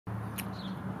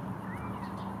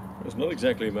It's not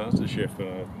exactly a master chef.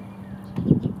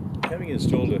 Having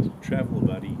installed a travel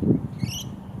buddy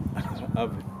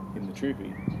oven in the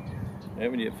troopy, I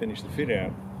haven't yet finished the fit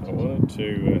out. I wanted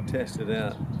to test it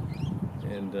out,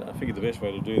 and I figured the best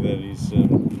way to do that is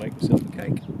make myself a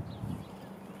cake.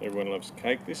 Everyone loves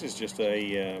cake. This is just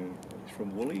it's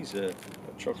from Woolies, a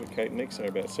chocolate cake mix. They're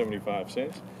about 75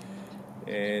 cents.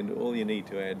 And all you need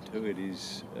to add to it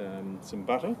is some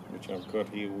butter, which I've got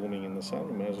here warming in the sun.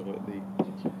 I may as well let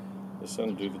the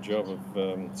sun do the job of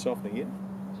softening it.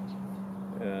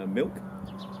 Milk,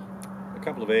 a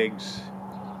couple of eggs,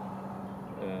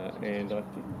 and I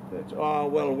think that's, oh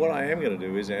well, what I am going to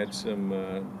do is add some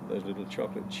those little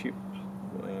chocolate chip,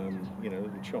 little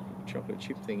chocolate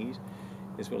chip thingies,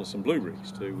 as well as some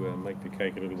blueberries to make the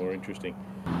cake a little more interesting.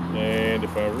 And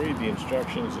if I read the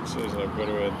instructions, it says I've got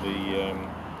to add the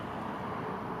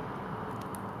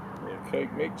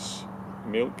cake mix,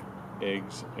 milk,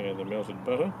 eggs, and the melted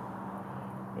butter,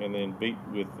 and then beat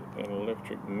with an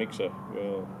electric mixer.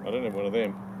 Well, I don't have one of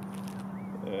them,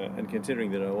 and considering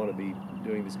that I want to be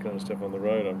doing this kind of stuff on the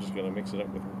road, I'm just going to mix it up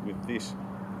with this.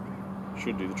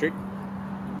 Should do the trick.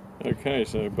 Okay,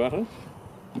 so butter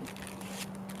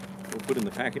we'll put in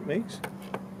the packet mix.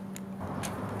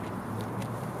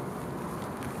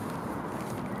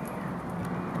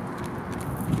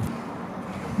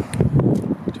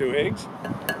 2 eggs.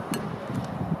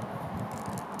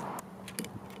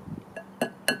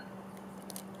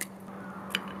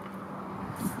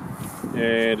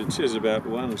 And it says about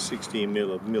 160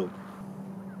 ml of milk.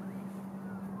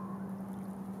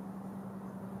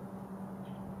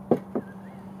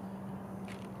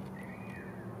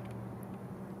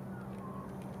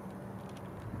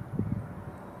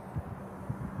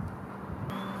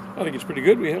 I think it's pretty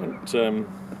good. We haven't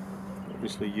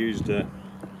obviously used an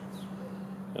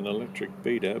electric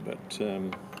beater, but I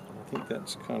think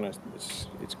that's kind of,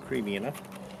 it's creamy enough.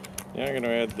 Now I'm going to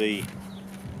add the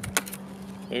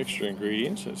extra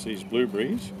ingredients. That's these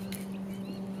blueberries,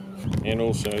 and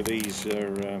also these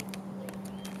are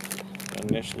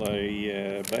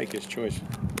Nestle Baker's Choice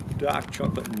dark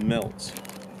chocolate melts.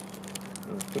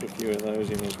 I'll put a few of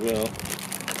those in as well.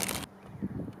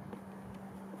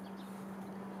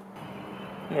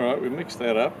 Alright, we've mixed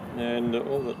that up, and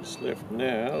all that's left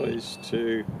now is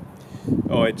to,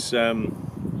 it's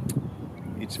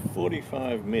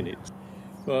 45 minutes.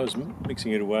 Well, I was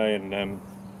mixing it away, and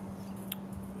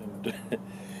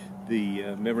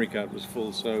the memory card was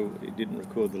full, so it didn't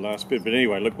record the last bit. But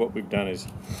anyway, look, what we've done is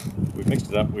we've mixed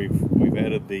it up. We've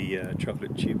added the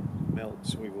chocolate chip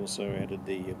melts. We've also added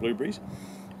the blueberries,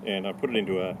 and I put it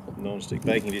into a non-stick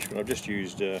baking dish, but I've just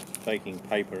used baking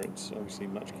paper. It's obviously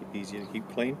much easier to keep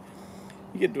clean.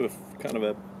 You get to a kind of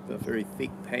a very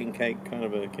thick pancake kind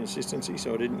of a consistency,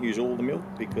 so I didn't use all the milk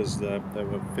because they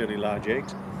were fairly large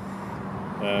eggs.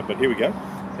 But here we go,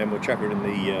 and we'll chuck it in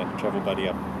the travel buddy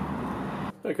up.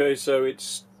 Okay, so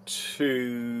it's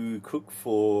to cook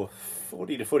for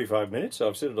 40 to 45 minutes.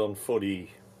 I've set it on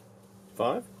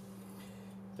 45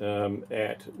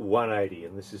 at 180,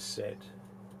 and this is set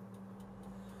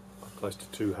close to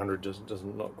 200.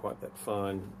 Doesn't not quite that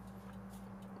fine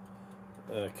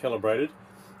calibrated.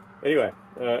 Anyway,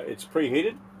 it's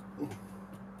preheated.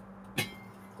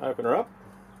 Open her up,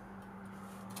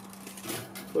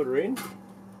 put her in,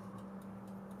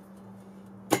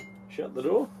 shut the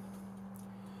door,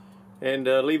 and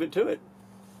leave it to it.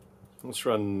 Let's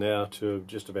run now to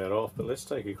just about off, but let's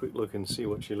take a quick look and see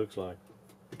what she looks like.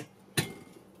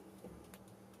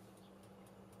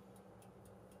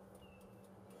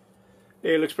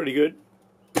 Yeah, it looks pretty good,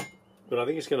 but I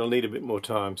think it's going to need a bit more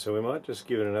time, so we might just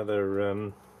give it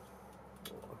another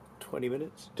 20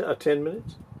 minutes, 10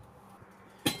 minutes.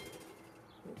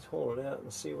 Let's haul it out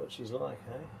and see what she's like,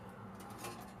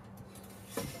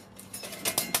 hey?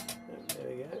 There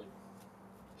we go.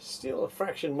 Still a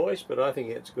fraction moist, but I think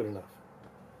it's good enough.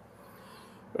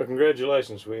 Well,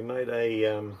 congratulations, we made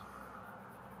a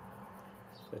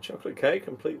chocolate cake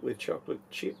complete with chocolate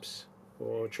chips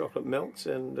or chocolate melts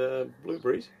and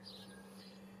blueberries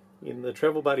in the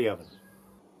travel buddy oven.